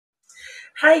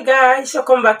Hi guys,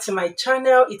 welcome back to my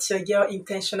channel. It's your girl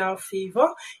Intentional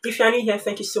Favor. If you're new here,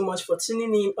 thank you so much for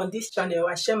tuning in. On this channel,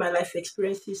 I share my life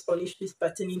experiences on issues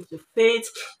pertaining to faith,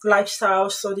 lifestyle,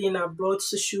 studying abroad,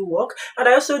 social work, and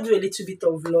I also do a little bit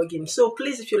of vlogging. So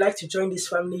please, if you like to join this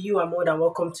family, you are more than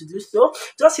welcome to do so.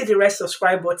 Just hit the red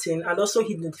subscribe button and also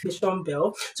hit the notification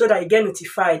bell so that you get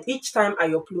notified each time I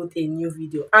upload a new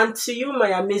video. And to you,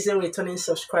 my amazing returning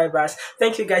subscribers,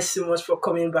 thank you guys so much for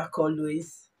coming back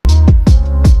always.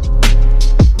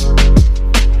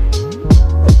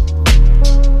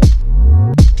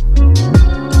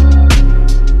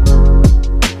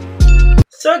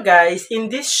 So guys, in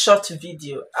this short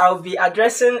video, I'll be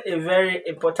addressing a very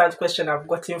important question I've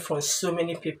gotten from so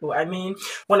many people. I mean,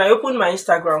 when I opened my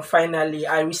Instagram finally,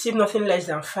 I received nothing less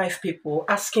than 5 people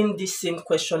asking this same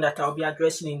question that I'll be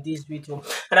addressing in this video.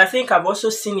 And I think I've also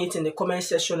seen it in the comment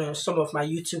section on some of my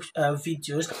YouTube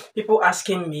videos, people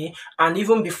asking me, and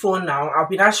even before now, I've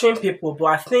been answering people, but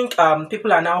I think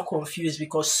people are now confused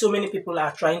because so many people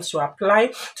are trying to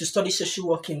apply to study social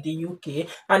work in the UK.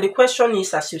 And the question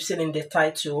is, as you've seen in the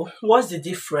title, what's the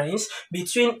difference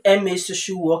between MA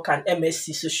Social Work and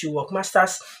MSc Social Work,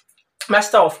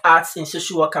 Master of Arts in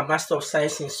Social Work and Master of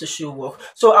Science in Social Work?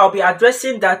 So I'll be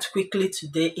addressing that quickly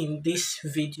today in this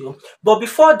video. But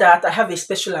before that, I have a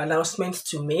special announcement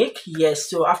to make. Yes,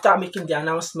 so after making the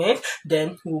announcement,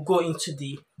 then we'll go into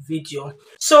the video.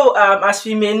 So as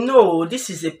we may know,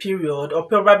 this is a period, or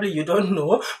probably you don't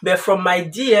know, but from my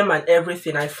DM and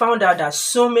everything, I found out that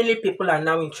so many people are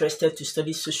now interested to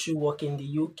study social work in the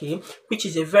UK, which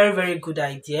is a very, very good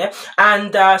idea.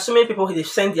 And so many people have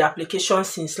sent the application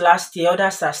since last year,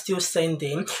 others are still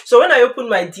sending. So when I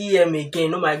opened my DM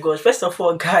again, oh my gosh, first of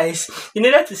all guys, you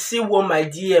needed to see what my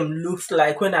DM looks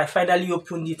like when I finally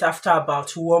opened it after about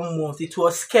 1 month. It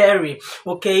was scary.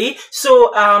 Okay,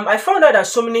 so I found out that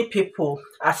so many people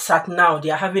at now, they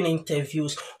are having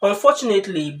interviews.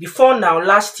 Unfortunately, before now,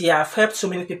 last year, I've helped so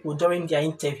many people during their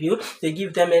interview. They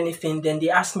give them anything, then they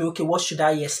ask me, okay, what should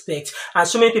I expect? And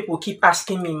so many people keep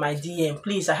asking me in my DM,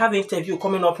 please, I have an interview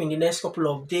coming up in the next couple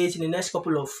of days, in the next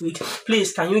couple of weeks.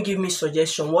 Please, can you give me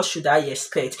suggestion? What should I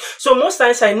expect? So most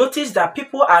times I notice that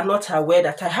people are not aware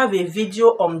that I have a video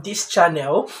on this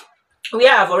channel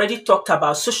where I've already talked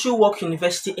about social work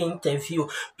university interview.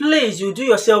 Please, you do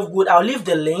yourself good. I'll leave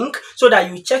the link so that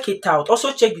you check it out.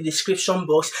 Also check the description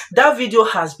box. That video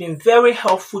has been very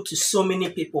helpful to so many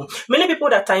people. Many people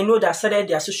that I know that started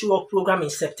their social work program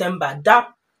in September, that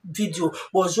video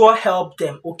was what helped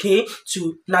them, okay,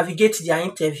 to navigate their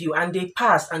interview, and they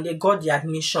passed and they got the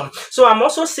admission. So I'm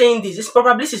also saying this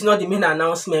is not the main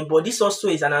announcement, but this also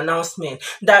is an announcement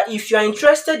that if you are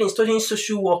interested in studying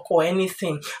social work or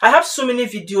anything, I have so many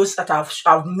videos that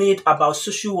I've made about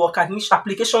social work, admission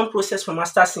application process for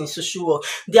masters in social work.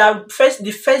 They are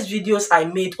the first videos I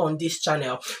made on this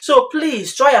channel. So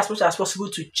please try as much as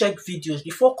possible to check videos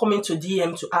before coming to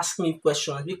DM to ask me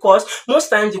questions, because most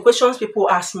times the questions people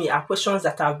ask me are questions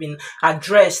that have been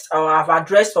addressed or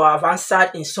I've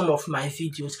answered in some of my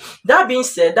videos. That being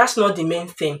said, that's not the main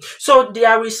thing. So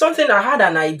there is something, I had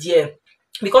an idea.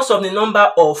 Because of the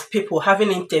number of people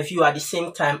having interview at the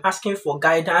same time, asking for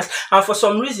guidance, and for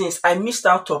some reasons I missed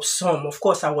out of some. Of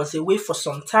course, I was away for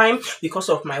some time because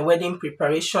of my wedding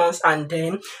preparations, and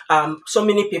then so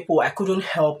many people, I couldn't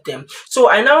help them.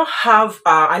 So I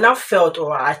now felt,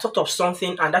 or I thought of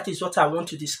something, and that is what I want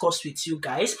to discuss with you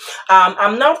guys.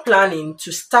 I'm now planning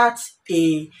to start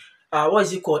a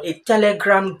a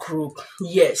Telegram group.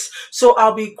 Yes, so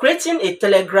I'll be creating a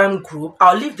Telegram group.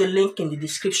 I'll leave the link in the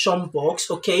description box.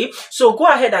 Okay, so go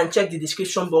ahead and check the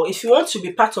description box if you want to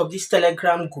be part of this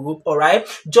Telegram group. All right,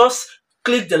 just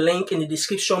click the link in the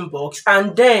description box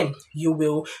and then you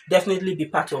will definitely be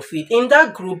part of it. In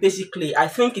that group, basically, I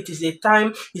think it is a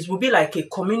time, it will be like a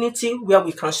community where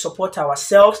we can support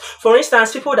ourselves. For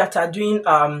instance, people that are doing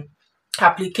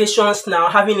applications now,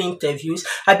 having interviews,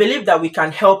 I believe that we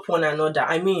can help one another.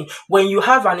 I mean, when you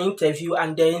have an interview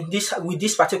and then with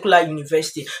this particular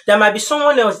university, there might be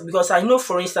someone else, because I know,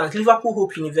 for instance, Liverpool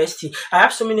Hope University, I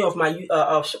have so many of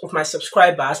my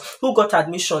subscribers who got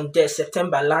admission there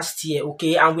September last year,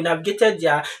 okay, and we navigated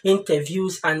their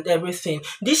interviews and everything.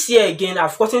 This year again,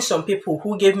 I've gotten some people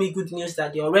who gave me good news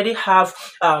that they already have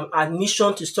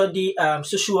admission to study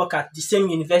social work at the same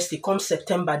university come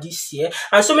September this year,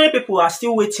 and so many people are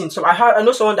still waiting. So I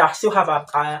know someone that still have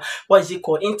a what is it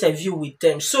called, interview with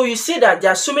them. So you see that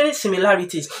there are so many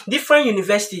similarities, different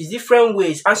universities, different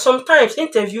ways, and sometimes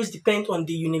interviews depend on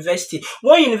the university.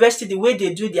 One university, the way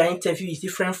they do their interview is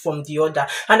different from the other,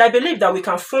 and I believe that we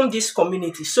can form this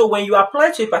community. So when you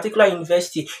apply to a particular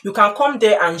university, you can come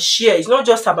there and share. It's not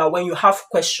just about when you have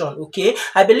question. Okay,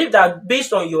 I believe that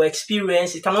based on your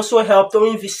experience, it can also help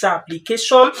during visa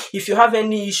application. If you have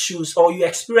any issues or you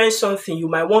experience something you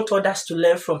might want others to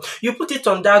learn from, you put it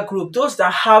on that group. Those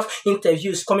that have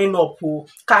interviews coming up will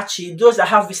catch it. Those that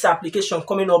have visa application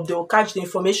coming up, they will catch the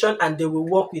information and they will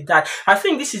work with that. I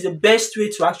think this is the best way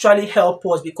to actually help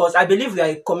us, because I believe we are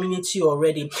a community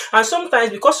already. And sometimes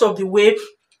because of the way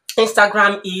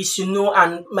Instagram is,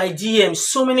 and my DMs,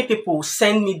 so many people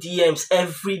send me DMs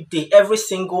every day, every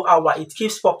single hour. It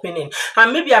keeps popping in,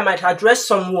 and maybe I might address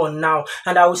someone now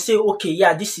and I will say, okay,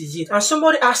 yeah, this is it, and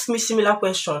somebody asked me similar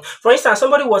question. For instance,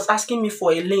 somebody was asking me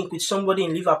for a link with somebody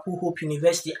in Liverpool Hope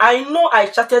University. I know I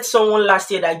chatted someone last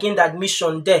year that gained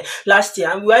admission there last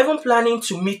year, and we were even planning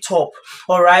to meet up.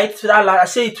 All right, so that I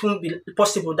say it won't be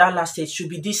possible that last year, it should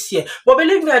be this year, but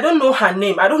believe me, I don't know her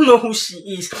name, I don't know who she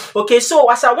is. Okay, so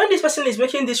when this person is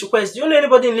making this request, do you know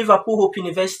anybody in Liverpool Hope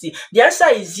University? The answer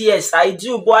is yes, I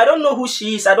do, but I don't know who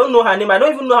she is. I don't know her name. I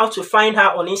don't even know how to find her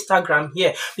on Instagram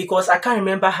here, because I can't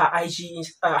remember her IG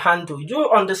handle. Do you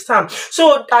understand?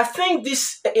 So I think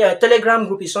this Telegram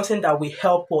group is something that will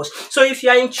help us. So if you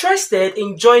are interested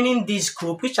in joining this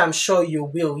group, which I'm sure you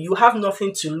will, you have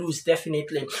nothing to lose,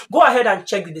 definitely. Go ahead and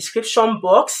check the description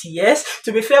box. Yes,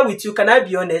 to be fair with you, can I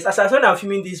be honest? As I'm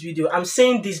filming this video, I'm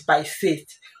saying this by faith.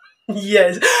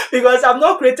 Yes, because I've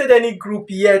not created any group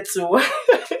yet. So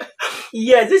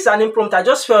yes, this is an impromptu. I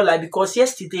just felt like, because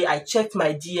yesterday I checked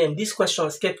my DM, these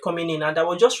questions kept coming in and I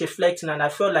was just reflecting, and I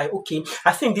felt like, okay,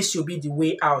 I think this should be the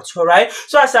way out. All right,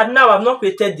 so I said, now I've not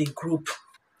created the group,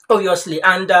 obviously,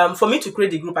 and for me to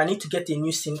create the group I need to get a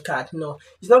new SIM card. No,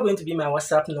 it's not going to be my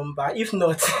WhatsApp number. If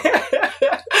not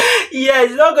yeah,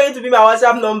 it's not going to be my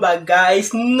WhatsApp number,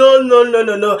 guys. No.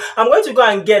 I'm going to go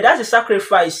and get, that's a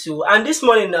sacrifice too. And this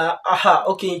morning,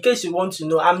 okay, in case you want to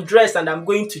know, I'm dressed and I'm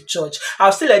going to church.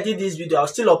 I'll still edit this video, I'll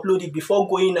still upload it before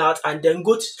going out, and then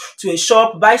go to a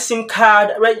shop, buy SIM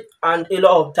card, right, and a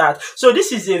lot of that. So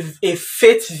this is a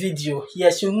faith video.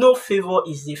 Yes, favor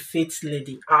is a faith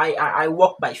lady. I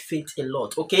walk by faith a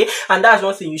lot, okay? And that's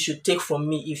one thing you should take from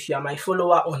me if you are my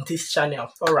follower on this channel.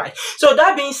 All right, so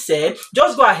that being said,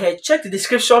 just go ahead, check the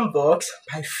description box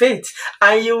by faith,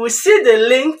 and you will see the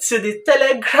link to the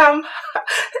Telegram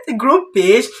group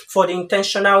page for the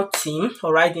intentional team.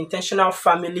 All right, the intentional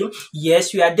family.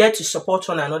 Yes, we are there to support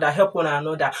one another, help one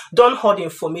another. Don't hoard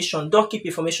information, don't keep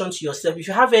information to yourself. If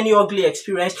you have any ugly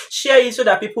experience, share it so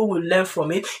that people will learn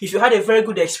from it. If you had a very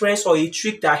good experience or a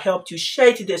trick that helped you, share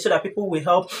it there so that people will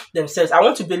help themselves. I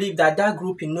want to believe that that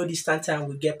group in no distant time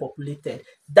will get populated.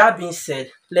 That being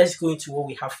said, let's go into what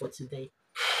we have for today.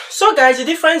 So guys, the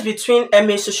difference between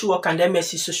MA social work and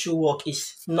MSc social work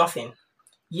is nothing.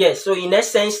 Yes, so in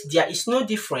essence, there is no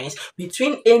difference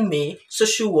between MA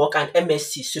social work and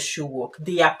MSc social work.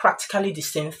 They are practically the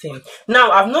same thing.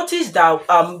 Now, I've noticed that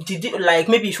like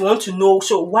maybe if you want to know,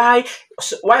 so why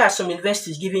are some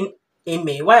universities giving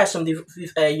MA? Why are some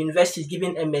universities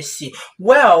giving MSc?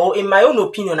 Well, in my own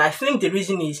opinion, I think the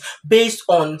reason is based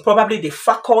on probably the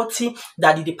faculty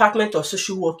that the Department of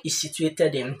Social Work is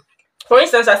situated in. For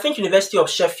instance, I think University of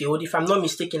Sheffield, if I'm not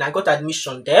mistaken, I got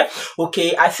admission there.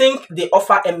 Okay, I think they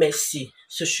offer MSc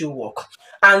social work,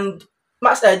 and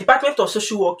Department of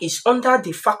Social Work is under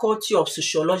the Faculty of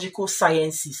Sociological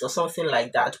Sciences or something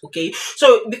like that. Okay,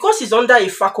 so because it's under a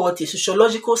faculty,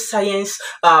 sociological science,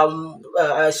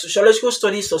 sociological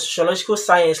studies or sociological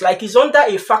science, like it's under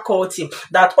a faculty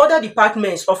that other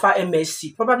departments offer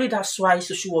MSc. Probably that's why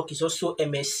social work is also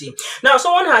MSc. Now,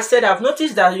 someone has said, I've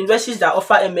noticed that universities that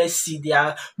offer MSc, they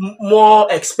are more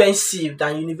expensive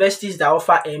than universities that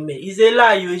offer MA. It's a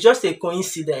lie. It's just a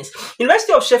coincidence.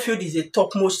 University of Sheffield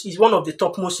is one of the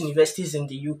topmost universities in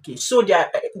the UK. So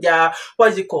they are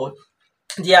what is it called?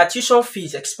 Their tuition fee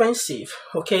is expensive.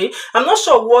 Okay, I'm not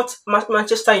sure what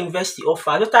Manchester University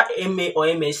offers, whether MA or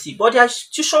MSc, but their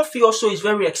tuition fee also is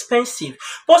very expensive.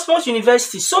 Portsmouth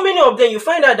University, so many of them, you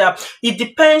find out that it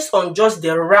depends on just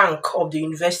the rank of the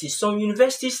university. Some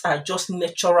universities are just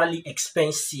naturally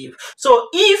expensive. So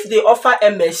if they offer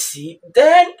MSc,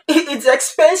 then it's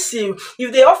expensive.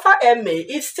 If they offer MA,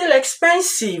 it's still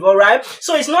expensive. All right,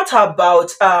 so it's not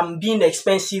about being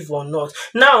expensive or not.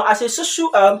 Now, as a social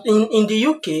in the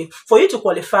UK, for you to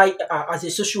qualify as a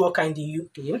social worker in the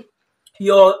UK,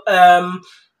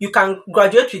 you can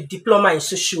graduate with diploma in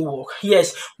social work.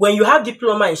 Yes, when you have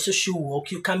diploma in social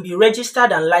work, you can be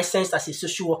registered and licensed as a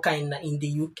social worker in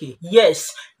the UK.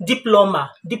 Yes, diploma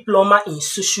in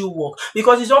social work,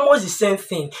 because it's almost the same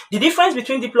thing. The difference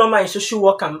between diploma in social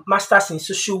work and masters in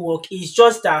social work is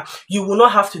just that you will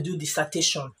not have to do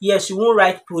dissertation. Yes, you won't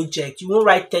write project, you won't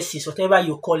write thesis, whatever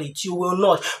you call it, you will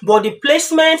not. But the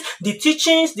placement, the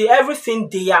teachings, the everything,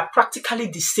 they are practically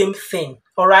the same thing.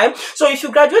 All right. So if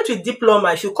you graduate with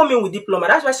diploma, if you come in with diploma,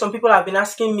 that's why some people have been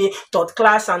asking me third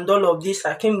class and all of this.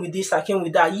 I came with this, I came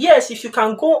with that. Yes, if you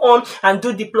can go on and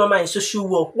do diploma in social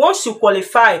work, once you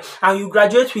qualify and you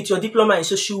graduate with your diploma in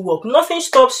social work, nothing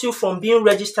stops you from being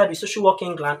registered with Social Work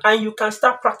England, and you can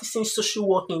start practicing social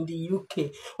work in the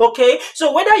UK. Okay.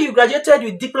 So whether you graduated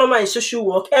with diploma in social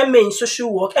work, MA in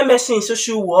social work, MSc in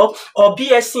social work, or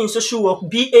BSc in social work,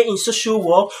 BA in social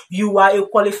work, you are a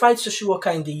qualified social worker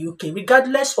in the UK,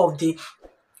 regardless of the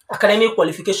academic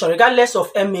qualification, regardless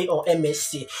of MA or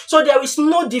MSc. So there is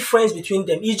no difference between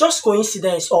them. It's just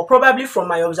coincidence, or probably from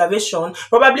my observation,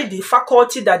 probably the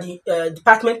faculty that the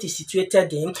department is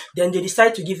situated in, then they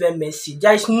decide to give MSc.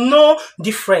 There is no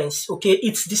difference, okay?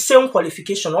 It's the same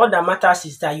qualification. All that matters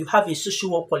is that you have a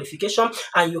social work qualification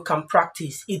and you can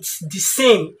practice. It's the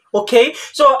same, okay?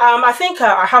 So I think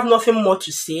I have nothing more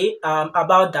to say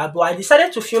about that, but I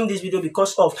decided to film this video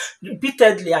because of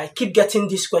repeatedly I keep getting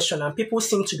this question and people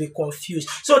seem to be confused.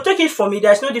 So take it from me,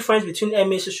 there's no difference between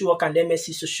MA social work and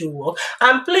MSc social work.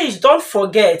 And please don't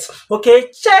forget,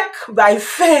 okay, check by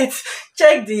faith,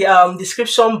 check the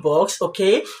description box,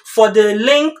 okay, for the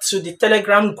link to the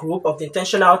Telegram group of the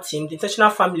intentional team, the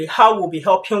intentional family, how we'll be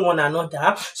helping one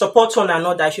another, support one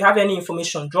another. If you have any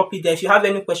information, drop it there. If you have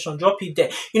any question, drop it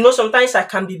there. You know, sometimes I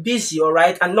can be busy, all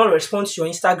right, and not respond to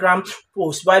your Instagram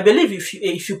post, but I believe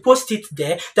if you post it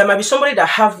there, there might be somebody that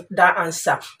have that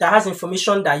answer, that has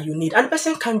information that you need, and the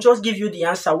person can just give you the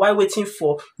answer while waiting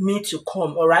for me to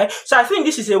come. All right, so I think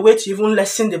this is a way to even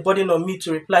lessen the burden on me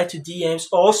to reply to DMs,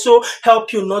 or also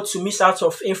help you not to miss out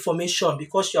of information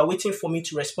because you are waiting for me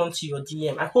to respond to your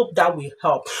DM. I hope that will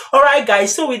help. All right,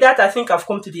 guys, so with that, I think I've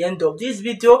come to the end of this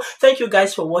video. Thank you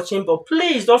guys for watching, but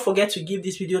please don't forget to give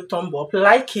this video a thumb up,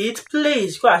 like it,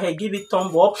 please go ahead, give it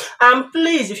thumb up, and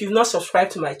please, if you've not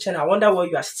subscribed to my channel, I wonder what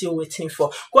you are still waiting for.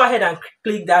 Go ahead and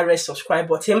click that red subscribe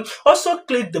button. Also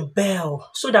click the bell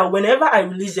so that whenever I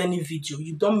release any video,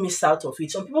 you don't miss out of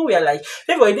it. Some people were like,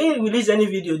 "Hey, I didn't release any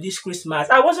video this Christmas."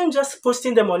 I wasn't just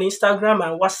posting them on Instagram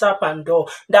and WhatsApp and all.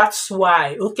 That's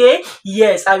why, okay?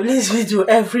 Yes, I release video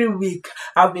every week.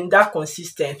 I've been that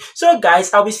consistent. So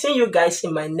guys, I'll be seeing you guys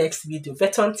in my next video.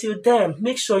 But until then,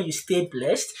 make sure you stay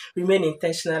blessed, remain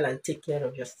intentional, and take care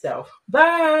of yourself.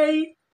 Bye.